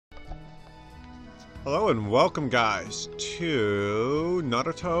Hello and welcome, guys, to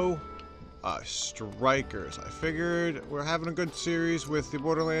Naruto Strikers. I figured we're having a good series with the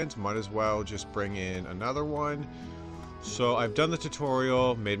Borderlands, might as well just bring in another one. So I've done the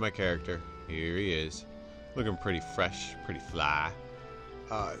tutorial, made my character. Here he is. Looking pretty fresh, pretty fly.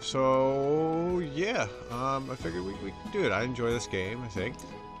 So yeah, I figured we could do it. I enjoy this game, I think.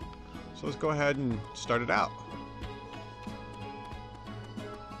 So let's go ahead and start it out.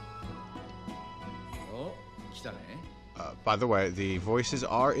 By the way, the voices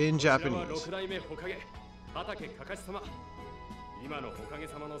are in Japanese. I don't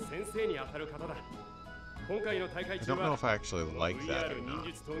know if I actually like that or not.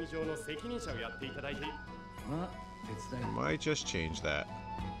 I might just change that.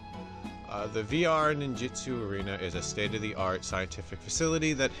 The VR Ninjutsu Arena is a state-of-the-art scientific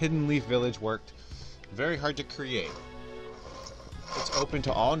facility that Hidden Leaf Village worked very hard to create. It's open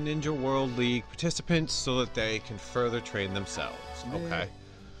to all Ninja World League participants so that they can further train themselves. Okay.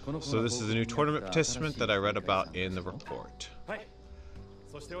 So this is a new tournament participant that I read about in the report.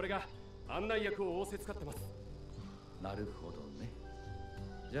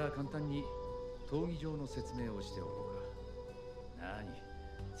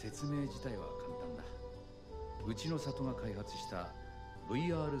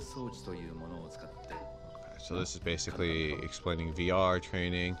 So this is basically explaining VR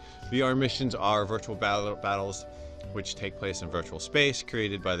training. VR missions are virtual battles which take place in virtual space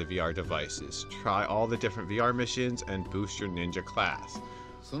created by the VR devices. Try all the different VR missions and boost your ninja class.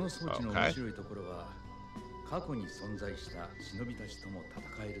 Okay.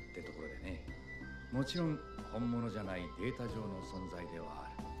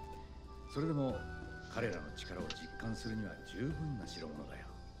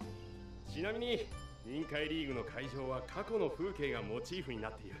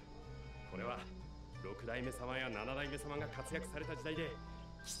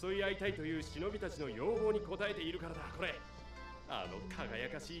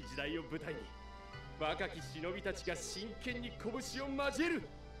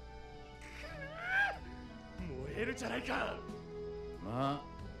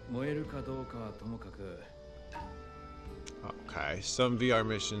 Okay, some VR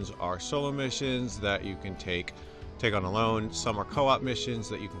missions are solo missions that you can take on alone. Some are co-op missions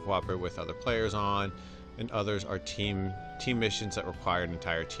that you can cooperate with other players on, and others are team missions that require an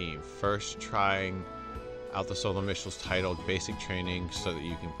entire team. First, trying out the solo missions titled Basic Training so that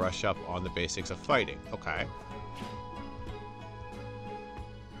you can brush up on the basics of fighting. Okay.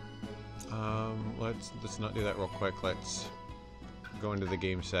 Let's not do that real quick. Let's go into the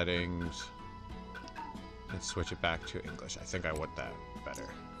game settings and switch it back to English. I think I want that better,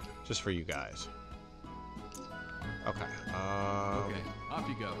 just for you guys. Okay. Okay, off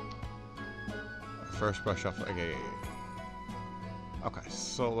you go. First brush off. Okay. Okay.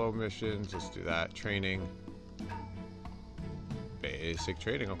 Solo missions. Let's do that. Training. Basic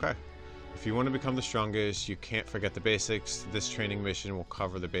training. Okay. If you want to become the strongest, you can't forget the basics. This training mission will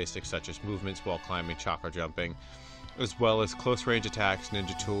cover the basics such as movements while climbing, chakra jumping, as well as close range attacks,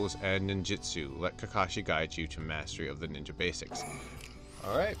 ninja tools, and ninjutsu. Let Kakashi guide you to mastery of the ninja basics.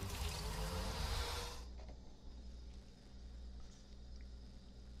 Alright.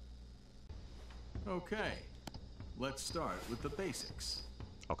 Okay, let's start with the basics.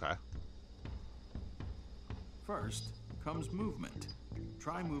 Okay. First comes movement.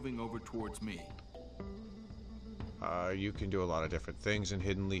 Try moving over towards me. You can do a lot of different things in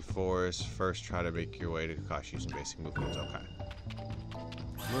Hidden Leaf Forest. First, try to make your way to Kakashi using basic movements. Okay.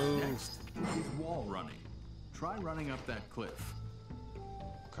 Move. Next is wall running. Try running up that cliff.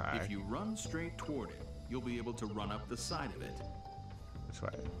 Okay. If you run straight toward it, you'll be able to run up the side of it. Which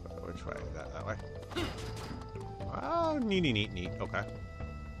way? Which way? That way? Oh, neat. Okay.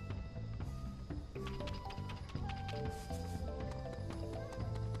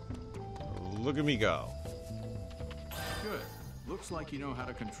 Look at me go. Good. Looks like you know how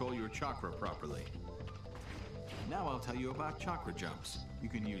to control your chakra properly. Now I'll tell you about chakra jumps. You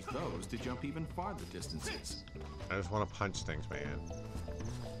can use those to jump even farther distances. I just want to punch things, man.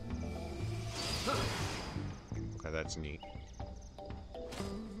 Okay, that's neat.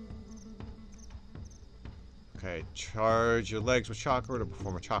 Okay, charge your legs with chakra to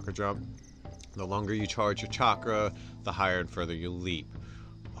perform a chakra jump. The longer you charge your chakra, the higher and further you leap.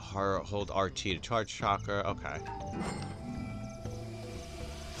 Hold RT to charge chakra. Okay.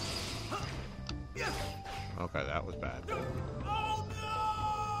 Okay, that was bad.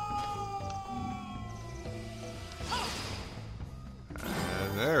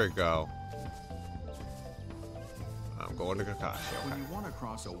 And there we go. I'm going to Kakashi. When you want to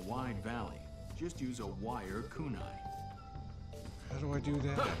cross a wide valley, just use a wire kunai. How do I do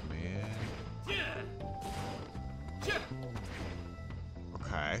that, man?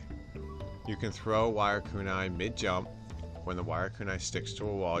 Okay. You can throw wire kunai mid-jump. When the wire kunai sticks to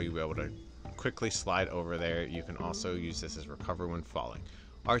a wall, you'll be able to quickly slide over there. You can also use this as recover when falling.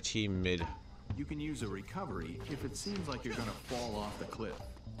 RT mid. You can use a recovery if it seems like you're gonna fall off the cliff.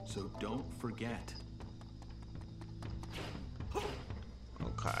 So don't forget.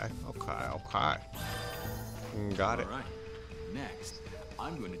 Okay. Got it. All right. Next,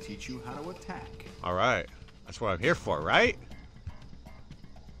 I'm going to teach you how to attack. All right. That's what I'm here for, right?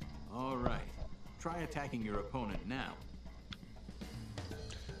 All right. Try attacking your opponent now.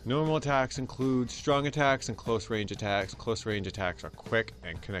 Normal attacks include strong attacks and close range attacks. Close range attacks are quick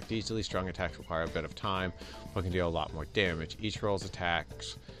and connect easily. Strong attacks require a bit of time, but can deal a lot more damage. Each roll's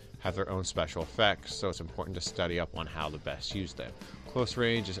attacks have their own special effects, so it's important to study up on how to best use them. Close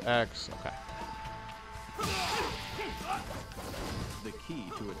range is X. Okay. The key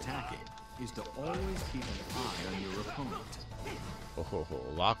to attacking is to always keep an eye on your opponent.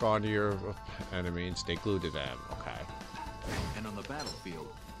 Lock onto your enemy and stay glued to them. Okay. And on the battlefield,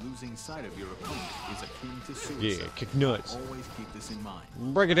 losing sight of your opponent is akin to suicide. Yeah, kick nuts. Always keep this in mind.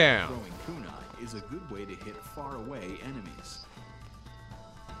 Break it down. Throwing kunai is a good way to hit faraway enemies.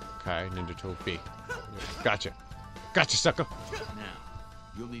 Okay, Ninja Tool B. Gotcha. Gotcha, sucker. Now,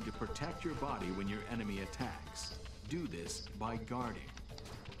 you'll need to protect your body when your enemy attacks. Do this by guarding.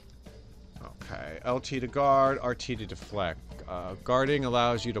 Okay, LT to guard, RT to deflect. Guarding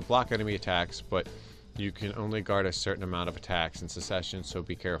allows you to block enemy attacks, but you can only guard a certain amount of attacks in succession, so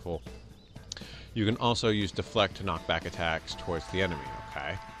be careful. You can also use deflect to knock back attacks towards the enemy,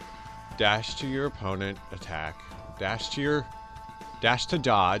 okay? Dash to your opponent, attack. Dash to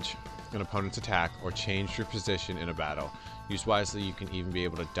dodge an opponent's attack or change your position in a battle. Use wisely, you can even be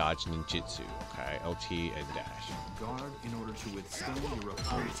able to dodge ninjutsu, okay? LT and dash. Guard in order to withstand your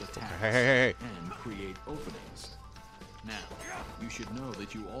opponent's attacks Hey. and create openings. Now, you should know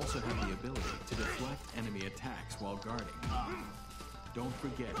that you also have the ability to deflect enemy attacks while guarding. Don't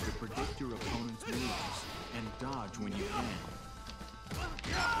forget to predict your opponent's moves and dodge when you can.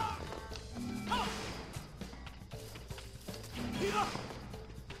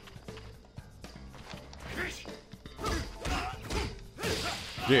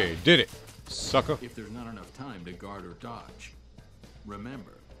 Yeah, did it, sucker. If there's not enough time to guard or dodge,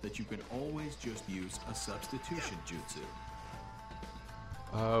 remember that you can always just use a substitution jutsu.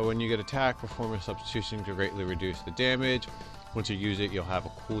 When you get attacked, perform a substitution to greatly reduce the damage. Once you use it, you'll have a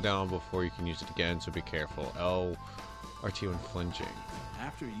cooldown before you can use it again, so be careful. L, RT when flinching.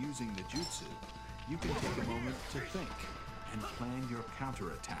 After using the jutsu, you can take a moment to think and plan your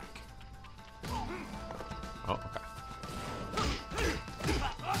counterattack. Oh, okay.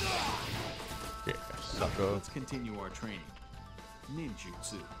 Yeah, sucker. Let's continue our training.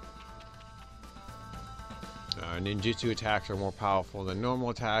 Ninjutsu. Ninjutsu attacks are more powerful than normal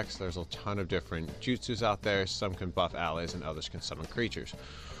attacks. There's a ton of different jutsus out there. Some can buff allies and others can summon creatures.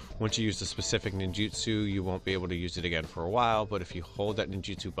 Once you use the specific ninjutsu, you won't be able to use it again for a while, but if you hold that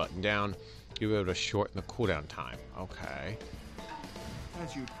ninjutsu button down, you'll be able to shorten the cooldown time. Okay.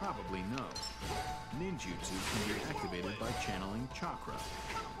 As you probably know, ninjutsu can be activated by channeling chakra.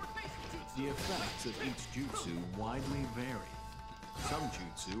 The effects of each jutsu widely vary. Some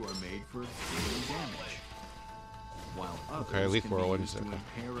jutsu are made for dealing damage, while others Leaf can be Whirlwind used is to okay.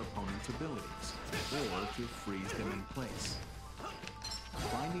 impair opponents' abilities, or to freeze them in place.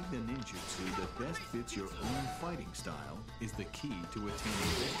 Finding the ninjutsu that best fits your own fighting style is the key to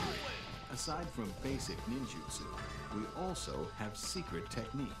attaining victory. Aside from basic ninjutsu, we also have secret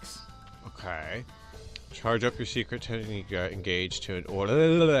techniques. Okay. Charge up your secret technique engage to an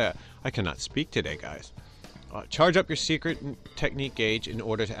order. I cannot speak today, guys. Charge up your secret technique gauge in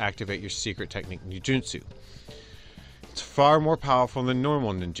order to activate your secret technique ninjutsu. It's far more powerful than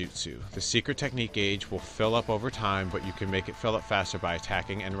normal ninjutsu. The secret technique gauge will fill up over time, but you can make it fill up faster by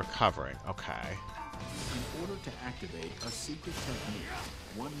attacking and recovering. Okay. In order to activate a secret technique,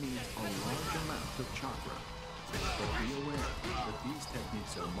 one needs a large amount of chakra. But be aware that these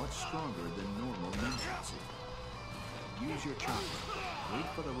techniques are much stronger than normal ninjutsu. Use your chakra, wait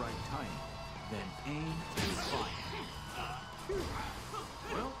for the right time, then aim and fire.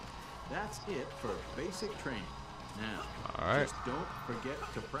 Well, that's it for basic training. Now, Alright. just don't forget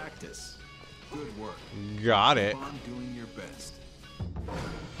to practice. Good work. Got it. Keep on doing your best.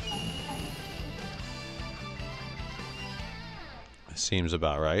 Seems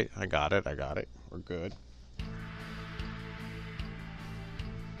about right. I got it. We're good.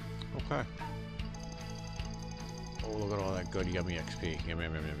 Okay. Oh, look at all that good yummy XP. Yum.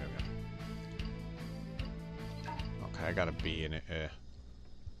 Okay, I got a B in it.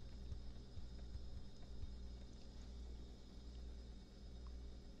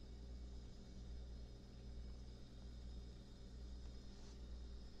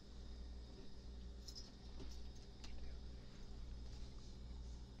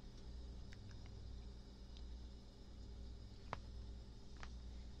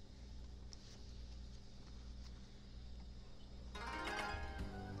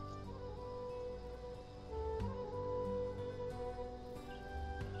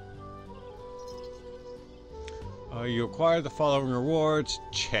 You acquire the following rewards.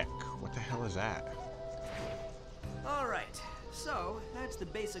 Check. What the hell is that? Alright, so that's the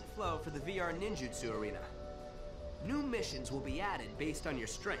basic flow for the VR ninjutsu arena. New missions will be added based on your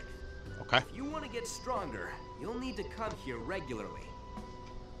strength. Okay. If you want to get stronger, you'll need to come here regularly.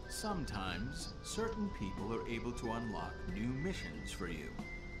 Sometimes, certain people are able to unlock new missions for you.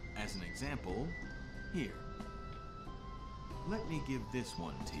 As an example, here. Let me give this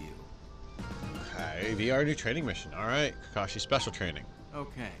one to you. Okay, VR new training mission. Alright, Kakashi special training.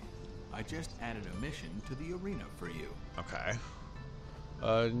 Okay, I just added a mission to the arena for you. Okay.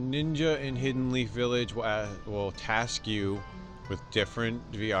 Ninja in Hidden Leaf Village will task you with different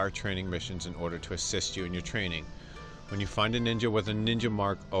VR training missions in order to assist you in your training. When you find a ninja with a ninja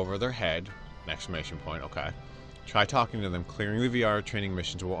mark over their head, an exclamation point, okay, try talking to them. Clearing the VR training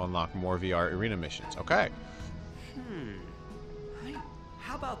missions will unlock more VR arena missions. Okay.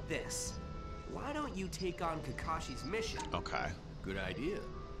 How about this? Why don't you take on Kakashi's mission? Okay. Good idea.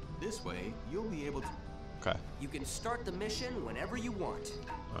 This way, you'll be able to... Okay. You can start the mission whenever you want.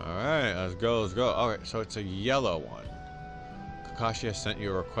 Alright, let's go, let's go. Alright, so it's a yellow one. Kakashi has sent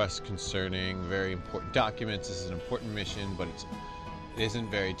you a request concerning very important documents. This is an important mission, but it isn't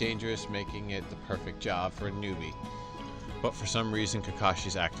very dangerous, making it the perfect job for a newbie. But for some reason,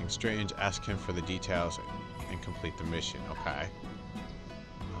 Kakashi's acting strange. Ask him for the details and complete the mission. Okay.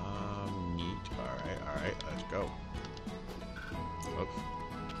 Neat. Alright, let's go. Oops.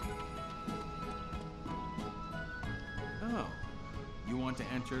 Oh, you want to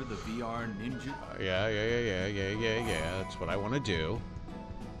enter the VR ninja? Yeah. That's what I want to do.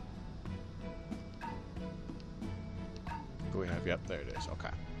 What do we have? Yep, there it is.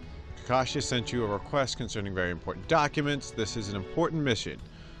 Okay. Kakashi sent you a request concerning very important documents. This is an important mission,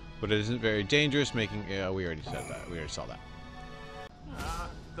 but it isn't very dangerous, making... Yeah, we already said that. We already saw that.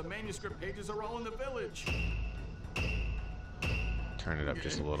 The manuscript pages are all in the village. Turn it up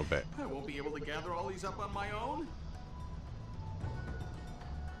just a little bit. I won't be able to gather all these up on my own.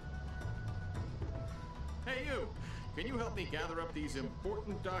 Hey, you! Can you help me gather up these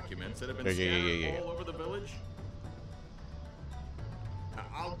important documents that have been scattered all over the village?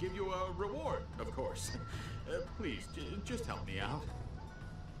 I'll give you a reward, of course. Please, just help me out.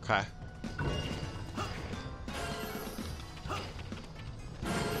 Okay.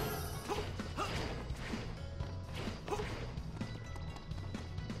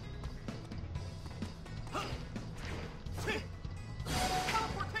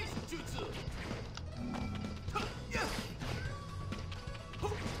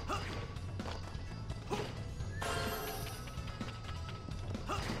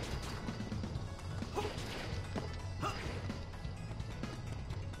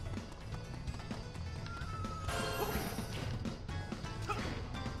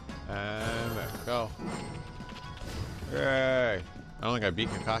 And there we go. Yay! I don't think I beat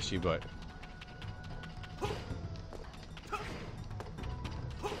Kakashi, but...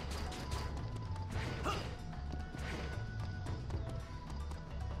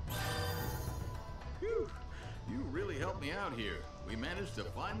 Phew. You really helped me out here. We managed to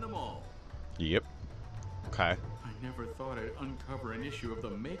find them all. Yep. Okay. I never thought I'd uncover an issue of the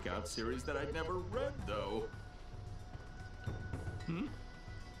Makeout series that I'd never read, though.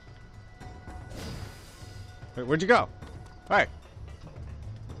 Wait, where'd you go? Hey.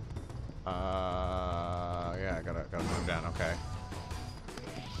 Yeah, I gotta move down. Okay.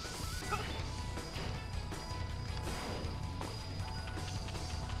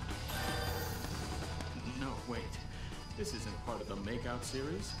 No, wait. This isn't part of the Makeout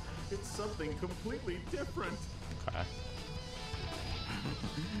series. It's something completely different. Okay.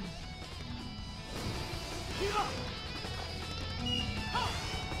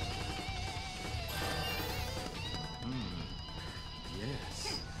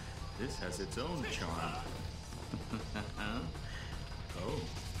 Yes, this has its own charm. Oh.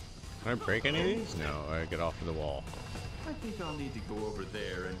 Can I break any of these? No, I get off of the wall. I think I'll need to go over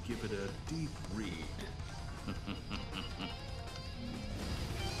there and give it a deep read.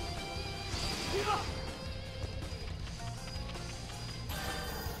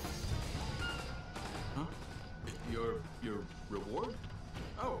 Huh? Your reward?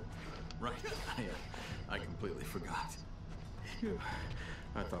 Oh, right. I completely forgot. Phew.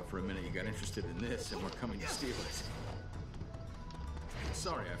 I thought for a minute you got interested in this and were coming to steal it.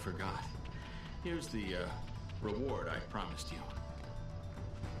 Sorry, I forgot. Here's the reward I promised you.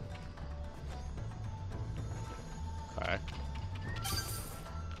 Okay.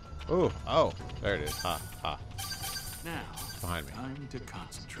 Ooh, oh, there it is. Ha, ha. Now, Behind me. time to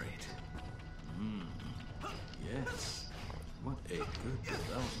concentrate. Yes. What a good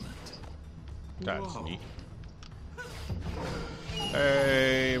development. That's Whoa. neat.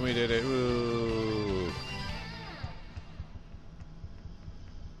 Hey, we did it. Woo.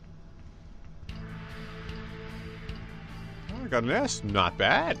 Oh, I got an S. Not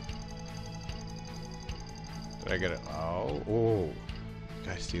bad. Did I get it? Oh, oh. You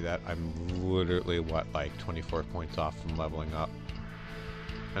guys see that? I'm literally, what, like 24 points off from leveling up.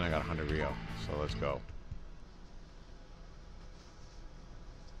 And I got 100 Rio. So let's go.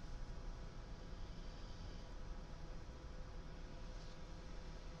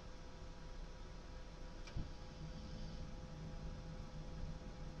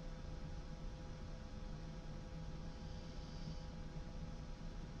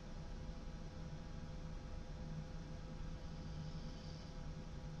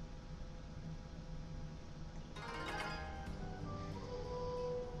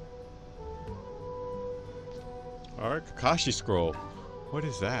 Alright, Kakashi scroll. What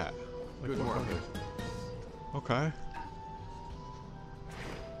is that? Good work. Okay.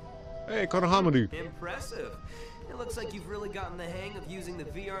 Hey, Konohamaru. Impressive. It looks like you've really gotten the hang of using the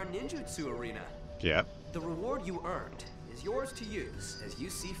VR ninjutsu arena. Yep. The reward you earned is yours to use as you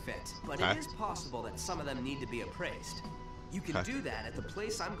see fit, but Okay. it is possible that some of them need to be appraised. You can Okay. do that at the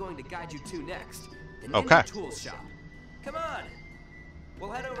place I'm going to guide you to next, the Ninja Okay. Tools Shop. Come on,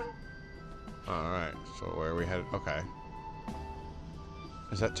 we'll head over. Alright, so where are we headed? Okay.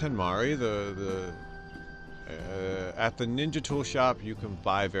 Is that Tenmari? At the Ninja Tool Shop, you can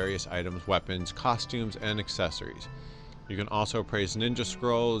buy various items, weapons, costumes, and accessories. You can also appraise ninja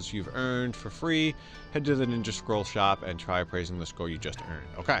scrolls you've earned for free. Head to the Ninja Scroll Shop and try appraising the scroll you just earned.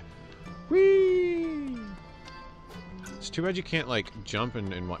 Okay. Whee! It's too bad you can't, like, jump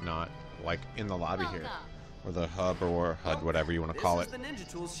and whatnot, like, in the lobby here. Or the hub or HUD, whatever you want to call it. This is the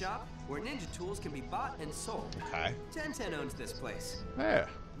Ninja Tools Shop, where ninja tools can be bought and sold. Okay. Tenten owns this place. Yeah.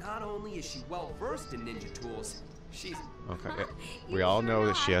 Not only is she well versed in ninja tools, she's Okay. Yeah. We all know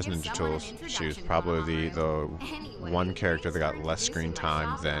that she has ninja tools. She was probably the one character that got less screen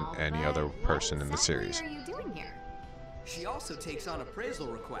time than any other person in the series. What are you doing here? She also takes on appraisal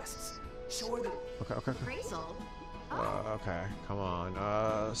requests. Show her the Okay. Appraisal? Okay, come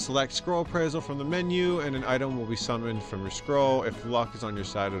on. Select scroll appraisal from the menu, and an item will be summoned from your scroll. If luck is on your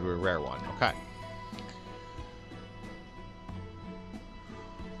side, it'll be a rare one. Okay.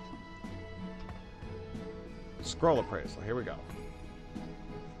 Scroll appraisal. Here we go.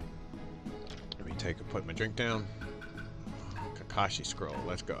 Let me put my drink down. Kakashi scroll.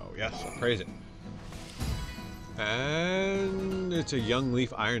 Let's go. Yes, appraise it. And it's a young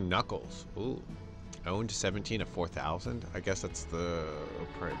leaf iron knuckles. Ooh. Owned 17 of 4,000. I guess that's the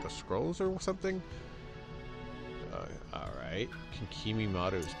scrolls or something. All right. Kinkimi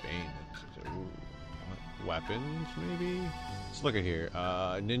Maru's Bane. Ooh. Weapons, maybe. Let's look at here.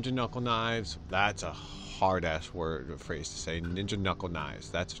 Ninja knuckle knives. That's a hard-ass phrase to say. Ninja knuckle knives.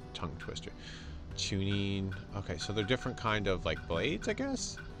 That's a tongue twister. Tuning. Okay, so they're different kind of like blades, I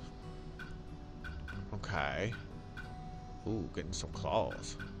guess. Okay. Ooh, getting some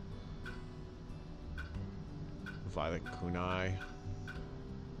claws. Violet kunai.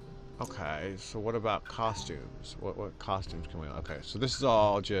 Okay, so what about costumes? What costumes can we... Okay, so this is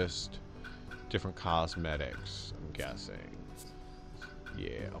all just different cosmetics, I'm guessing.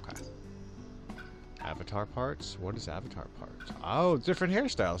 Yeah, okay. Avatar parts? What is avatar parts? Oh, different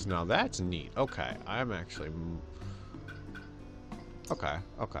hairstyles. Now that's neat. Okay, I'm actually... Okay.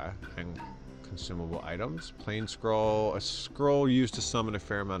 And consumable items. Plain scroll. A scroll used to summon a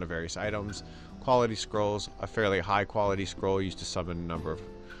fair amount of various items. Quality scrolls, a fairly high quality scroll used to summon a number of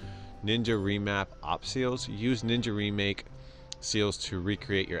ninja remap op seals. Use ninja remake seals to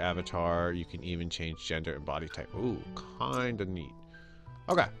recreate your avatar. You can even change gender and body type. Ooh, kinda neat.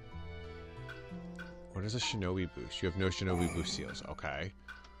 Okay. What is a shinobi boost? You have no shinobi boost seals. Okay.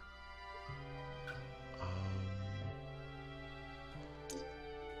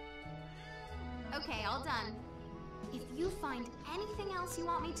 Okay, all done. If you find anything else you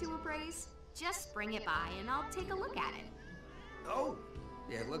want me to appraise, just bring it by and I'll take a look at it. Oh,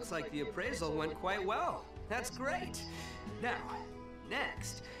 it looks like the appraisal went quite well. That's great. Now,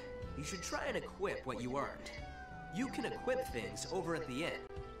 next, you should try and equip what you earned. You can equip things over at the inn.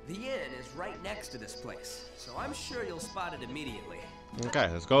 The inn is right next to this place, so I'm sure you'll spot it immediately. Okay,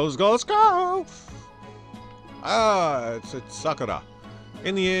 let's go, let's go, let's go! Ah, it's Sakura.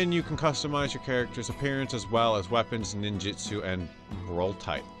 In the inn, you can customize your character's appearance as well as weapons, ninjutsu, and role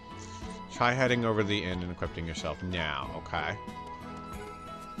type. Try heading over to the inn and equipping yourself now, okay?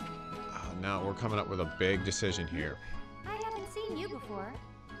 Now we're coming up with a big decision here. I haven't seen you before.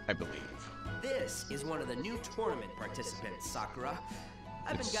 I believe. This is one of the new tournament participants, Sakura.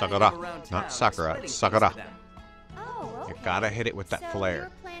 I've It's been guiding Sakura, them around not town, Sakura, explaining it's things Sakura. to them. Oh, okay. You gotta hit it with that so flare.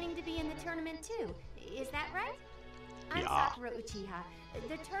 you're planning to be in the tournament too, is that right? I'm Yeah. Sakura Uchiha.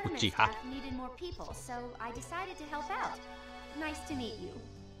 The tournament Uchiha. staff needed more people, so I decided to help out. Nice to meet you.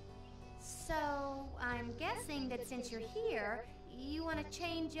 So, I'm guessing that since you're here, you want to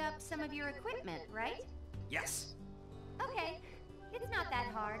change up some of your equipment, right? Yes. Okay, it's not that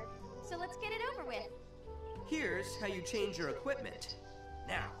hard, so let's get it over with. Here's how you change your equipment.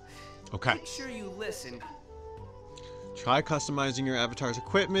 Now, Okay. make sure you listen. Try customizing your avatar's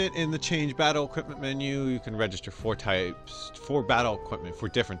equipment in the change battle equipment menu. You can register 4 battle equipment for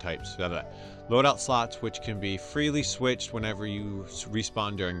different types. Loadout slots, which can be freely switched whenever you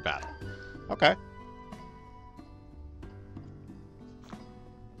respawn during battle. Okay.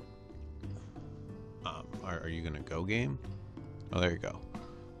 Are you gonna go game? Oh, there you go.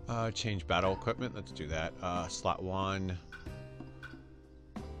 Change battle equipment. Let's do that. Slot 1.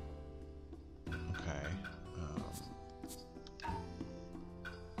 Okay.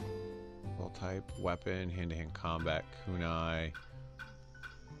 Role type, weapon, hand-to-hand combat, kunai.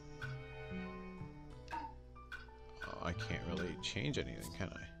 Oh, I can't really change anything, can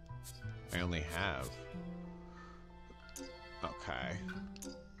I? I only have. Okay.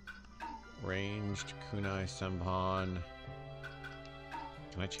 Ranged, kunai, senbon.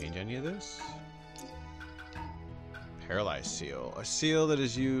 Can I change any of this? Paralyzed seal. A seal that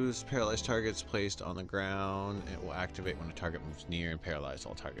is used, paralyzed targets placed on the ground. It will activate when a target moves near and paralyze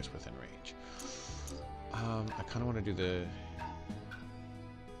all targets within range. I kind of want to do the...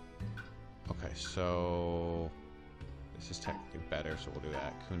 Okay, so... This is technically better, so we'll do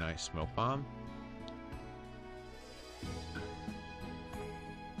that. Kunai smoke bomb.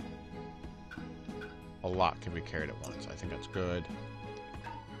 A lot can be carried at once. I think that's good.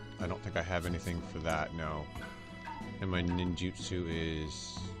 I don't think I have anything for that, no. And my ninjutsu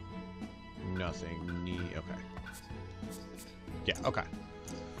is nothing. Okay. Yeah, okay.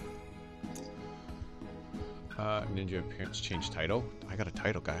 Ninja appearance change title. I got a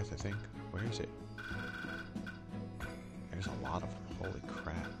title, guys, I think. Where is it? There's a lot of them. Holy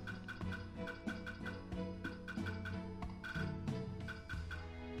crap.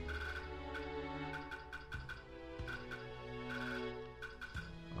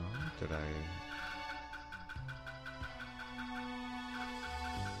 Did I...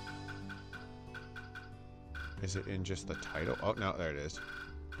 Is it in just the title? Oh, no, there it is.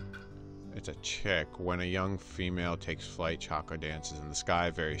 It's a chick. When a young female takes flight, chakra dances in the sky.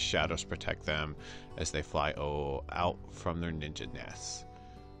 Various shadows protect them as they fly out from their ninja nests.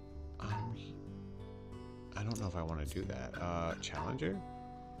 I don't know if I want to do that. Challenger?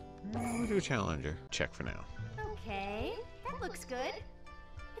 We'll do Challenger. Check for now. Okay, that looks good.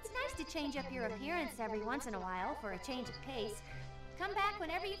 It's nice to change up your appearance every once in a while for a change of pace. Come back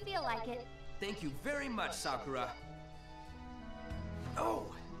whenever you feel like it. Thank you very much, Sakura. Oh,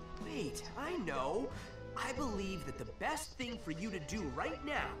 wait, I know. I believe that the best thing for you to do right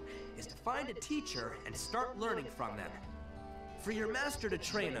now is to find a teacher and start learning from them. For your master to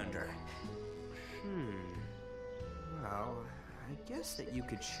train under. Well, I guess that you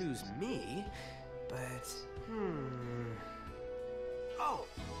could choose me, but... Oh,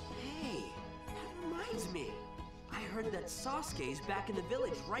 hey, that reminds me. I heard that Sasuke's back in the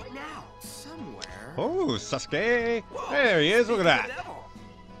village right now, somewhere. Oh, Sasuke! Whoa, There he is, look at speaking of that! devil.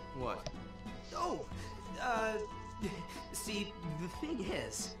 What? Oh, see, the thing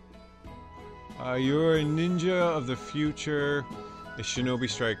is... You're a ninja of the future, a shinobi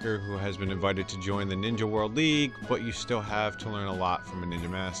striker who has been invited to join the Ninja World League, but you still have to learn a lot from a ninja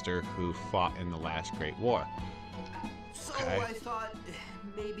master who fought in the last Great War. So Okay. I thought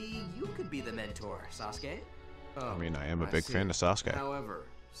maybe you could be the mentor, Sasuke. I mean, I am a big fan of Sasuke. However,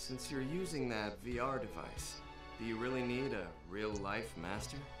 since you're using that VR device, do you really need a real-life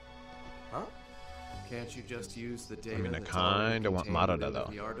master? Huh? Can't you just use the data? I mean, I that's already kinda want contained Madara, within the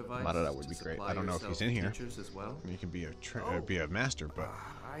though. VR device Madara would to be great. supply I don't know if yourself he's in here. teachers as well? You can be a master, but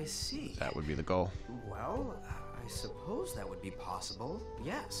I see. that would be the goal. Well, I suppose that would be possible,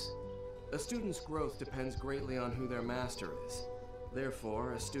 yes. A student's growth depends greatly on who their master is.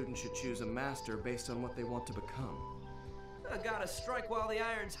 Therefore, a student should choose a master based on what they want to become. I gotta strike while the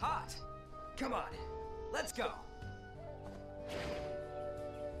iron's hot. Come on, let's go.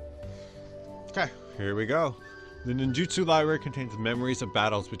 Okay, here we go. The ninjutsu library contains memories of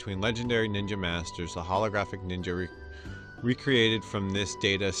battles between legendary ninja masters. The holographic ninja recreated from this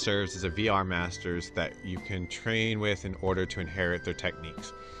data serves as a VR masters that you can train with in order to inherit their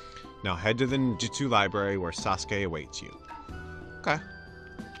techniques. Now head to the ninjutsu library where Sasuke awaits you. Okay.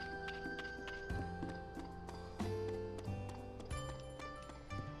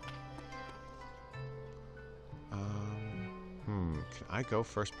 Can I go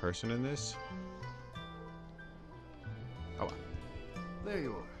first person in this? Oh. There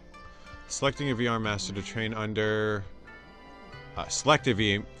you are. Selecting a VR master to train under. Select a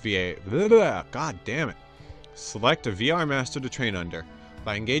VA. God damn it. Select a VR master to train under.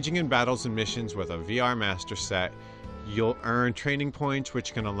 By engaging in battles and missions with a VR master set, you'll earn training points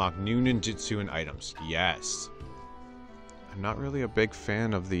which can unlock new ninjutsu and items. Yes. I'm not really a big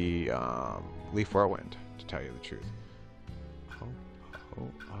fan of the Leaf Whirlwind, to tell you the truth.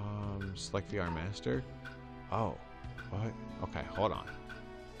 Select VR master. Oh, what? Okay, hold on.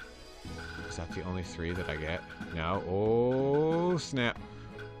 Is that the only 3 that I get? No. Oh, snap.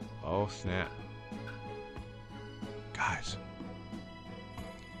 Oh, snap. Guys.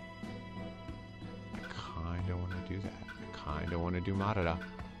 I kinda want to do that. I kinda want to do Madara.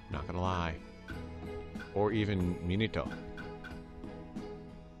 Not gonna lie. Or even Minato.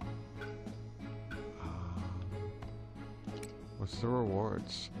 What's the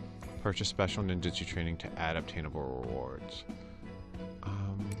rewards? Purchase special ninjutsu training to add obtainable rewards.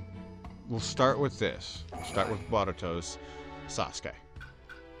 We'll start with this. We'll start with Boruto's Sasuke.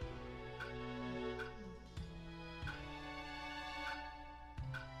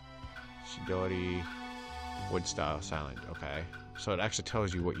 Shidori, wood style, silent. Okay. So it actually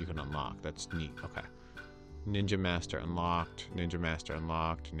tells you what you can unlock. That's neat. Okay. Ninja Master unlocked. Ninja Master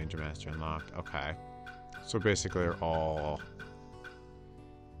unlocked. Ninja Master unlocked. Okay. So basically they're all...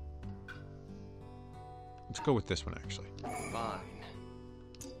 Let's go with this one, actually. Fine.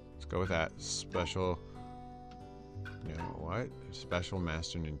 Let's go with that. Special... You know what? Special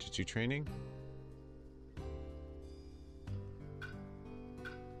Master Ninjutsu Training.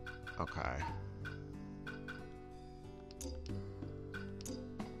 Okay.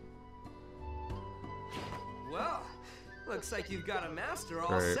 Well, looks like you've got a master all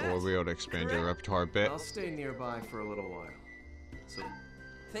Great. set. We'll be able to expand your repertoire a bit. I'll stay nearby for a little while. So,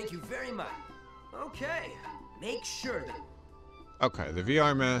 Thank you very much. Okay, make sure that... Okay, the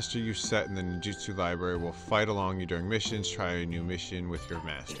VR master you set in the ninjutsu library will fight along you during missions. Try a new mission with your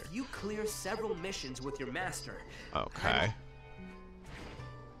master. If you clear several missions with your master... Okay.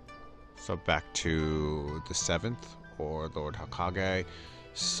 So back to the 7th, or Lord Hokage.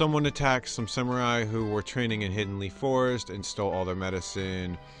 Someone attacked some samurai who were training in Hidden Leaf Forest and stole all their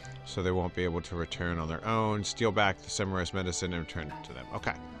medicine, so they won't be able to return on their own. Steal back the samurai's medicine and return it to them.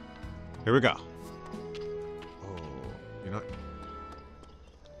 Okay, here we go. Oh, you know what?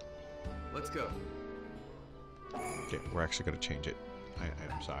 let's go. Okay, we're actually going to change it.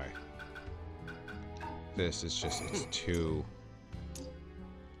 I'm sorry. This is just, it's too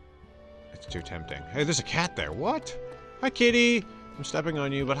tempting. Hey, there's a cat there. What? Hi, kitty. I'm stepping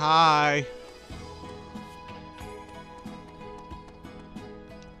on you, but hi.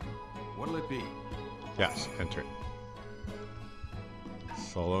 What'll it be? Yes, enter.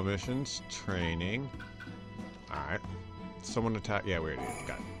 Solo missions, training. Alright. Someone attack. Yeah, we already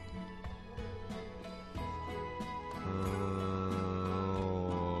got it.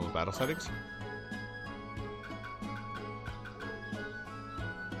 Battle settings?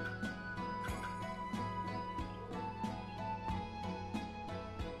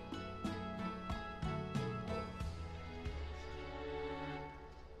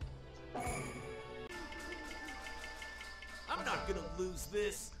 I'm not gonna lose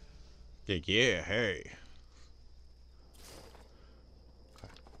this. Yeah, hey.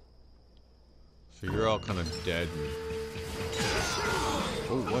 Okay. So you're all kind of dead.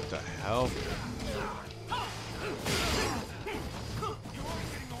 Oh, what the hell?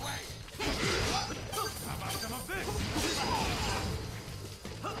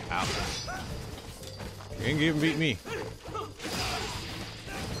 Ow. You ain't even beat me.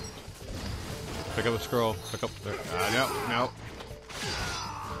 Pick up the scroll. Pick up the... no.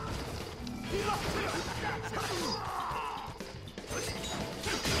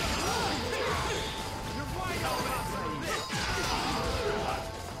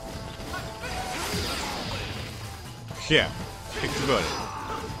 Yeah, kick the butt.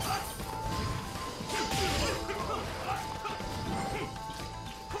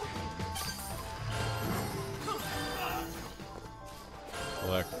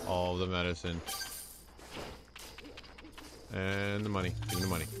 Collect all the medicine. And the money. Give me the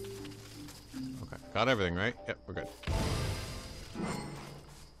money. Okay. Got everything, right? Yep, we're good.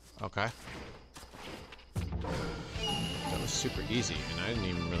 Okay. That was super easy, and I didn't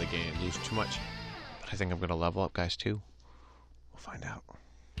even really lose too much. But I think I'm going to level up, guys, too. We'll find out.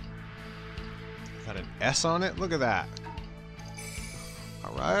 Got an S on it? Look at that.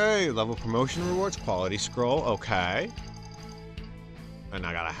 Alright. Level promotion rewards. Quality scroll. Okay. And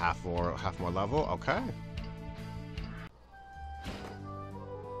I got a half more level. Okay.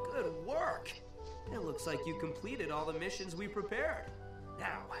 Good work. It looks like you completed all the missions we prepared.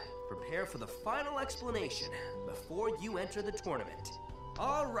 Now, prepare for the final explanation before you enter the tournament.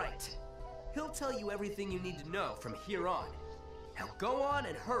 All right. He'll tell you everything you need to know from here on. Now go on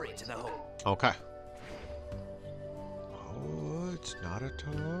and hurry to the home. Okay. Oh, it's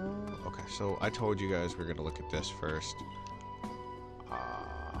Naruto. Okay, so I told you guys we're gonna look at this first.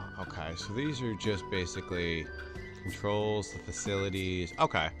 Okay, so these are just basically controls, the facilities.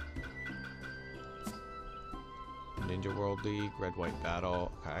 Okay. Ninja World League, Red White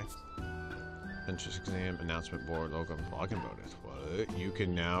Battle. Okay. Entrance exam, announcement board, logo, login bonus. What? You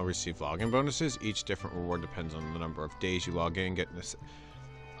can now receive login bonuses. Each different reward depends on the number of days you log in. Getting this.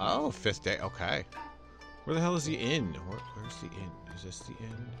 Oh, 5th day. Okay. Where the hell is the inn? Where's the inn? Is this the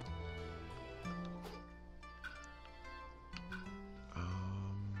inn?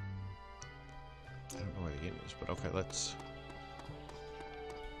 I don't know where the inn is, but okay, let's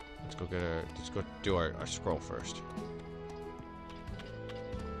go get let's go do our scroll first.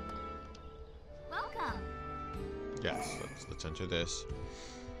 Welcome. Yes, let's enter this.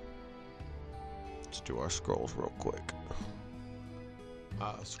 Let's do our scrolls real quick.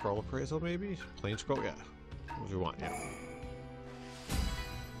 Scroll appraisal maybe? Plain scroll? Yeah. What do we want? Yeah.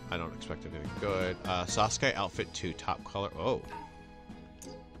 I don't expect it to be good. Sasuke outfit 2, top color. Oh.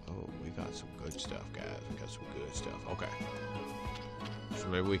 Oh, we got some good stuff, guys. We got some good stuff. Okay. So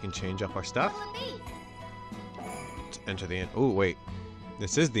maybe we can change up our stuff. Let's enter the inn. Oh, wait.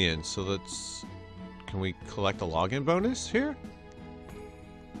 This is the inn, so let's... Can we collect a login bonus here?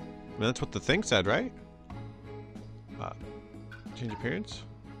 I mean, that's what the thing said, right? Change appearance?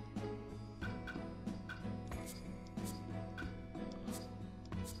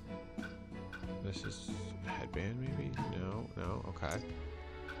 This is a headband, maybe? No, okay.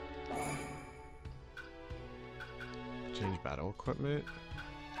 Change battle equipment.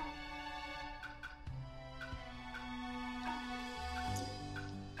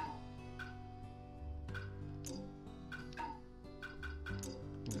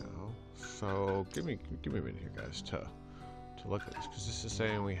 No. So give me a minute here, guys, to look at this, because this is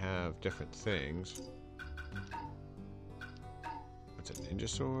saying we have different things. It's a ninja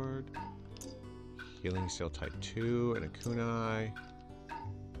sword, healing steel type 2, and a kunai.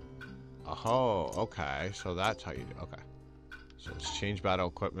 Oh, okay. So that's how you do. Okay. So let's change battle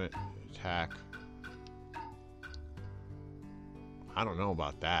equipment, attack. I don't know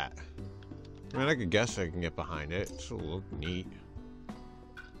about that. I mean, I could guess I can get behind it. It'll look neat.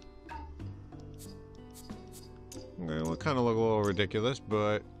 It'll kind of look a little ridiculous,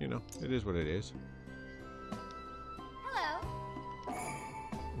 but, you know, it is what it is. Hello.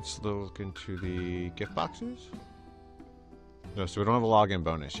 Let's look into the gift boxes. No, so we don't have a login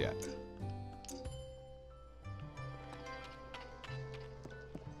bonus yet.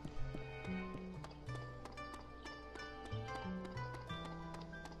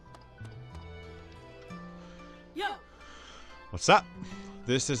 Yo. What's up?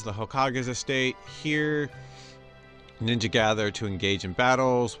 This is the Hokage's estate. Here, ninja gather to engage in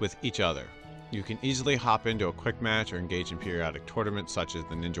battles with each other. You can easily hop into a quick match or engage in periodic tournaments such as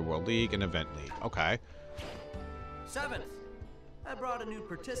the Ninja World League and Event League. Okay. 7th, I brought a new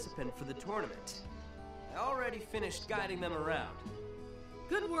participant for the tournament. I already finished guiding them around.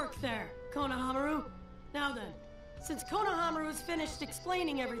 Good work there, Konohamaru. Now then, since Konohamaru's finished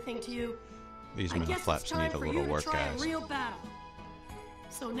explaining everything to you, These I mini guess it's flaps time need a for little you work, to try guys. a real battle.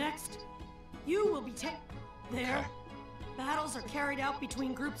 So next, you will be there. Okay. Battles are carried out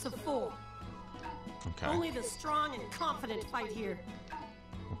between groups of 4. Okay. Only the strong and confident fight here.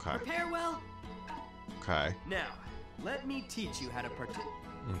 Okay. Prepare well. Okay. Now, let me teach you how to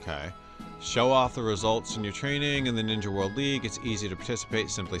Okay. Show off the results in your training in the Ninja World League. It's easy to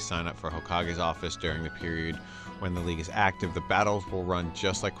participate. Simply sign up for Hokage's office during the period when the league is active. The battles will run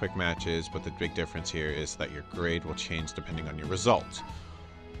just like quick matches, but the big difference here is that your grade will change depending on your results.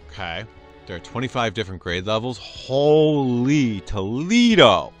 Okay. There are 25 different grade levels. Holy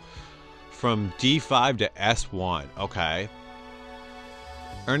Toledo! From D5 to S1. Okay.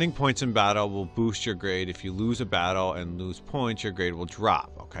 Earning points in battle will boost your grade. If you lose a battle and lose points, your grade will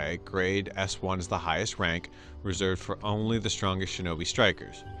drop, okay? Grade S1 is the highest rank, reserved for only the strongest shinobi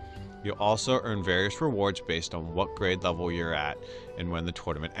strikers. You'll also earn various rewards based on what grade level you're at and when the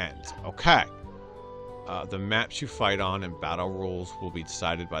tournament ends. Okay. The maps you fight on and battle rules will be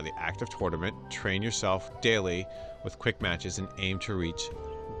decided by the active tournament. Train yourself daily with quick matches and aim to reach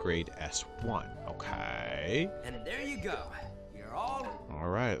grade S1. Okay. And there you go. You're all...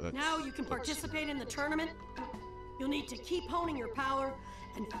 Alright, Now you can participate in the tournament. You'll need to keep honing your power,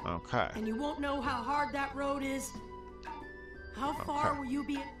 and you won't know how hard that road is. How far will you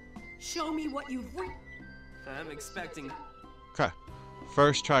be? Show me what you've reached. I'm expecting... Okay.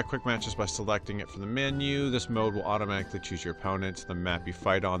 First, try quick matches by selecting it from the menu. This mode will automatically choose your opponents, the map you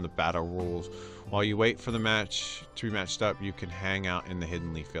fight on, the battle rules. While you wait for the match to be matched up, you can hang out in the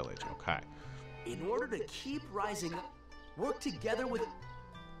Hidden Leaf Village. Okay. In order to keep rising up, work together with...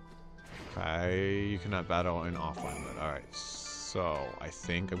 Okay, you cannot battle in offline mode. Alright, so I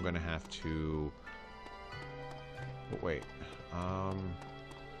think I'm gonna have to... But wait, I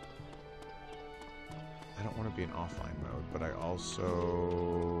don't want to be in offline mode, but I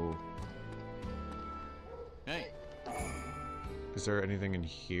also... Hey. Is there anything in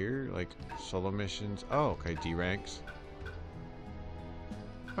here? Like, solo missions? Oh, okay, D ranks.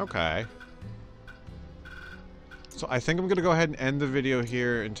 Okay. So I think I'm going to go ahead and end the video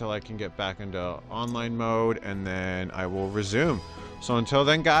here until I can get back into online mode, and then I will resume. So until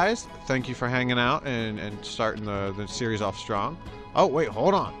then, guys, thank you for hanging out and starting the series off strong. Oh, wait,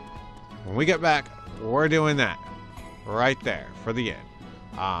 hold on. When we get back, we're doing that right there for the end.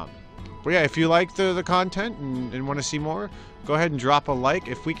 But yeah, if you like the content and want to see more, go ahead and drop a like.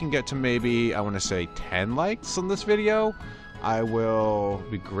 If we can get to maybe, I want to say 10 likes on this video, I will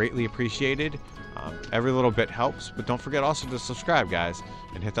be greatly appreciated. Every little bit helps, but don't forget also to subscribe, guys,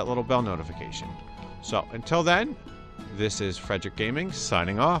 and hit that little bell notification. So until then, this is FredrickGaming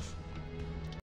signing off.